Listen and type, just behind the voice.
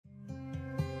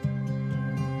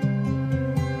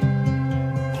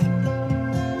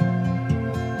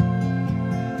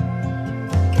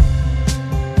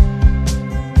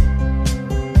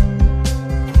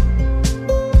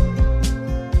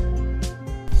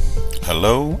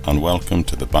Hello and welcome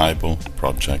to the Bible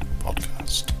Project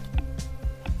Podcast.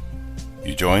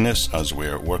 You join us as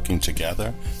we're working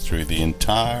together through the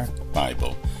entire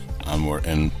Bible, and we're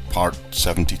in part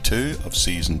 72 of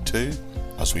season 2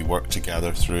 as we work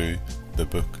together through the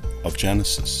book of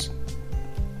Genesis.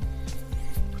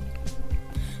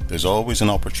 There's always an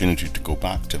opportunity to go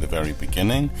back to the very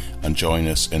beginning and join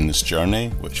us in this journey,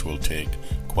 which will take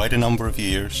quite a number of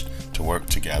years to work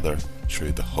together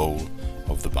through the whole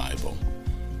of the Bible.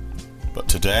 But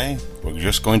today we're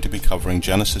just going to be covering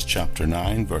Genesis chapter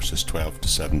 9 verses 12 to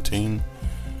 17,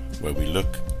 where we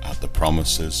look at the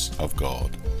promises of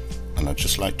God. And I'd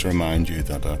just like to remind you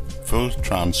that a full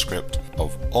transcript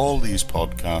of all these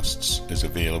podcasts is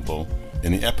available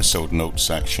in the episode notes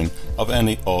section of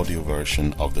any audio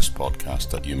version of this podcast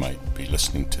that you might be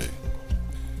listening to.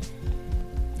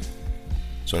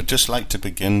 So I'd just like to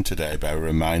begin today by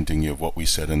reminding you of what we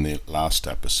said in the last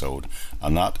episode,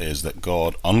 and that is that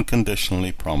God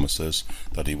unconditionally promises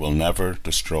that He will never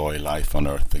destroy life on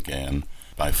earth again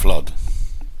by flood.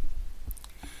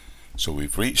 So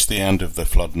we've reached the end of the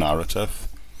flood narrative.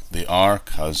 The ark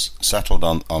has settled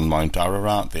on Mount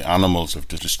Ararat, the animals have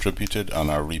distributed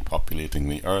and are repopulating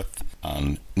the earth,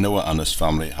 and Noah and his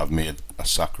family have made a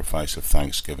sacrifice of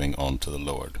thanksgiving unto the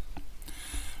Lord.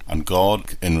 And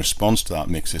God, in response to that,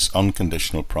 makes this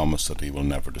unconditional promise that He will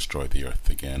never destroy the earth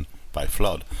again by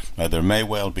flood. Now, there may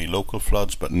well be local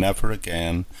floods, but never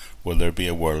again will there be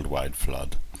a worldwide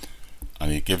flood.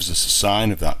 And He gives us a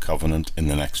sign of that covenant in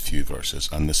the next few verses,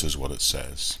 and this is what it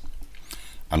says.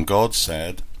 And God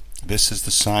said, "This is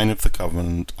the sign of the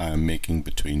covenant I am making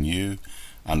between you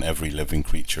and every living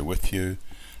creature with you,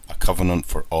 a covenant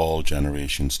for all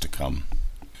generations to come.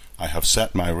 I have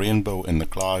set my rainbow in the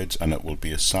clouds, and it will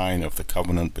be a sign of the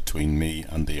covenant between me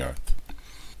and the earth.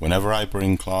 Whenever I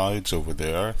bring clouds over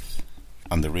the earth,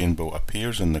 and the rainbow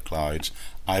appears in the clouds,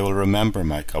 I will remember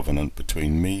my covenant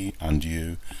between me and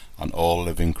you and all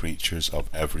living creatures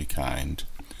of every kind.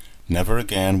 Never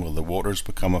again will the waters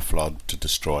become a flood to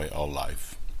destroy all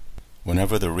life.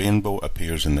 Whenever the rainbow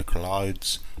appears in the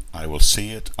clouds, I will see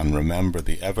it and remember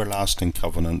the everlasting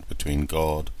covenant between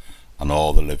God and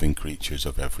all the living creatures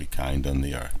of every kind on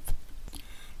the earth."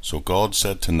 So God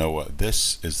said to Noah,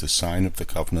 "This is the sign of the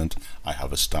covenant I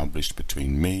have established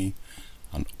between me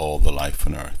and all the life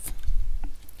on earth."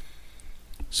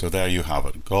 So there you have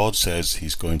it. God says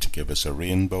He's going to give us a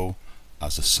rainbow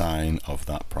as a sign of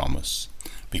that promise,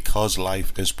 because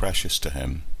life is precious to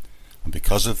Him. And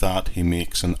because of that, He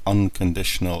makes an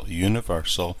unconditional,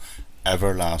 universal,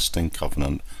 everlasting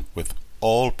covenant with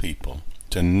all people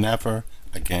to never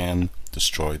again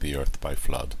destroy the earth by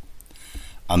flood.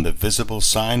 And the visible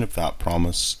sign of that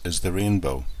promise is the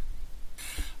rainbow.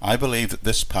 I believe that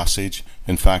this passage,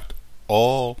 in fact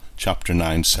all chapter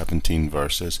 9, 17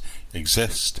 verses,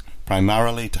 exist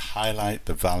primarily to highlight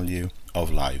the value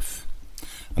of life.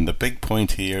 And the big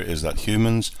point here is that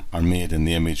humans are made in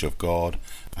the image of God,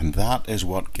 and that is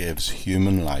what gives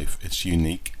human life its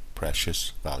unique,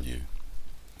 precious value.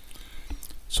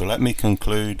 So let me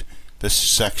conclude this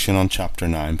section on chapter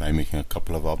 9 by making a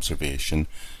couple of observations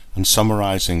and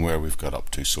summarizing where we've got up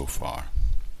to so far.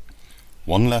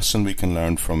 One lesson we can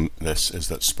learn from this is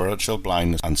that spiritual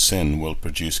blindness and sin will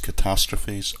produce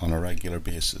catastrophes on a regular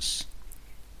basis.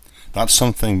 That's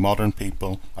something modern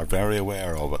people are very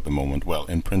aware of at the moment, well,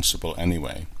 in principle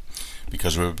anyway,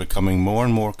 because we're becoming more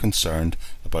and more concerned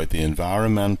about the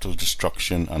environmental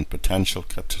destruction and potential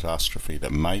catastrophe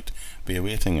that might be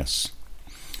awaiting us.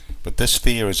 But this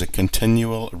fear is a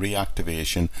continual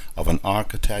reactivation of an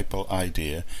archetypal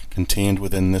idea contained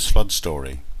within this flood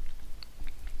story.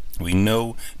 We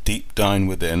know deep down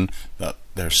within that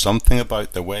there's something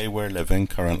about the way we're living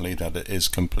currently that it is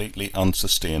completely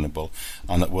unsustainable,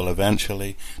 and it will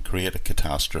eventually create a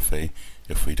catastrophe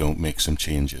if we don't make some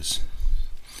changes.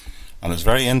 And it's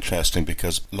very interesting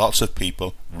because lots of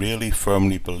people really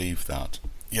firmly believe that.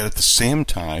 Yet at the same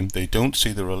time, they don't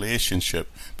see the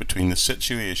relationship between the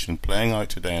situation playing out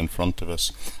today in front of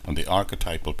us and the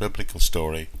archetypal biblical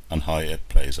story and how it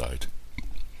plays out.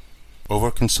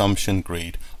 Overconsumption,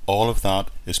 greed, all of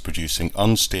that is producing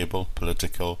unstable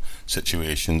political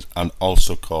situations and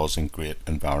also causing great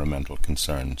environmental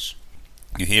concerns.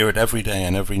 You hear it every day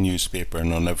in every newspaper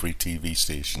and on every TV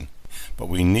station. But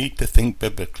we need to think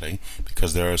biblically,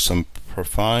 because there are some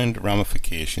profound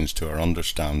ramifications to our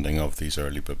understanding of these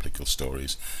early biblical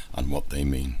stories and what they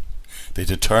mean. They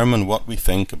determine what we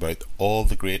think about all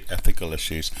the great ethical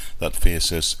issues that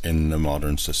face us in the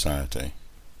modern society.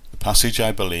 The passage,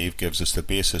 I believe, gives us the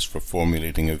basis for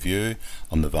formulating a view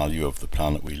on the value of the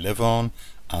planet we live on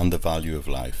and the value of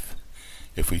life.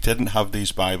 If we didn't have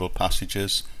these Bible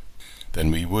passages,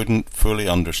 then we wouldn't fully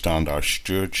understand our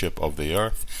stewardship of the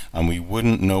earth, and we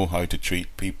wouldn't know how to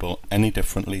treat people any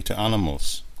differently to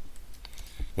animals.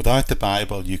 Without the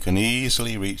Bible, you can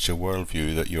easily reach a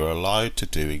worldview that you're allowed to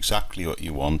do exactly what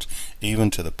you want, even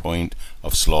to the point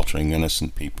of slaughtering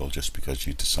innocent people just because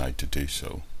you decide to do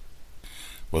so.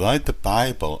 Without the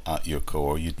Bible at your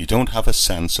core, you don't have a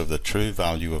sense of the true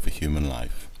value of a human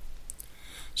life.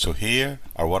 So here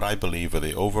are what I believe are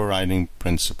the overriding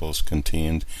principles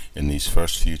contained in these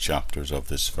first few chapters of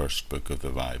this first book of the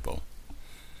Bible.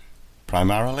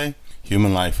 Primarily,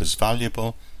 human life is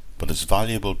valuable, but it's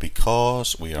valuable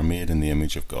because we are made in the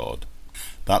image of God.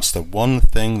 That's the one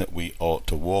thing that we ought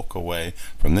to walk away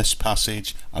from this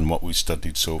passage and what we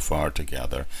studied so far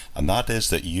together, and that is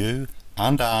that you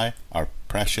and I are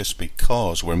precious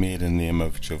because we're made in the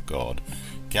image of God.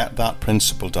 Get that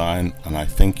principle down, and I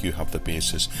think you have the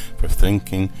basis for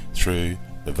thinking through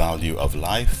the value of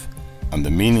life and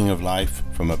the meaning of life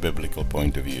from a biblical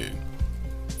point of view.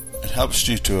 It helps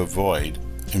you to avoid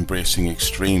embracing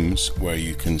extremes where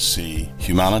you can see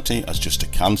humanity as just a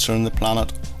cancer on the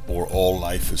planet, or all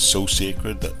life is so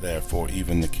sacred that therefore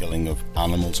even the killing of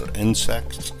animals or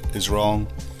insects is wrong,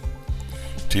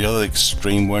 to the other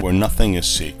extreme where nothing is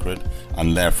sacred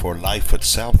and therefore life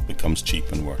itself becomes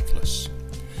cheap and worthless.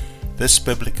 This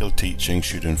biblical teaching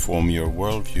should inform your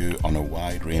worldview on a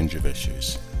wide range of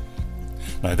issues.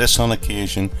 Now, this on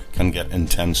occasion can get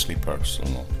intensely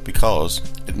personal, because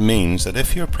it means that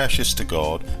if you're precious to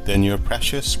God, then you're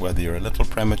precious whether you're a little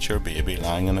premature baby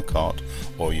lying in a cot,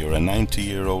 or you're a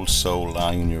 90-year-old soul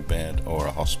lying in your bed, or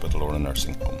a hospital or a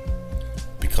nursing home.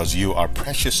 Because you are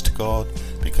precious to God,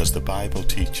 because the Bible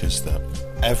teaches that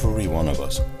every one of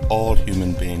us, all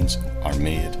human beings, are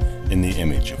made in the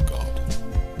image of God.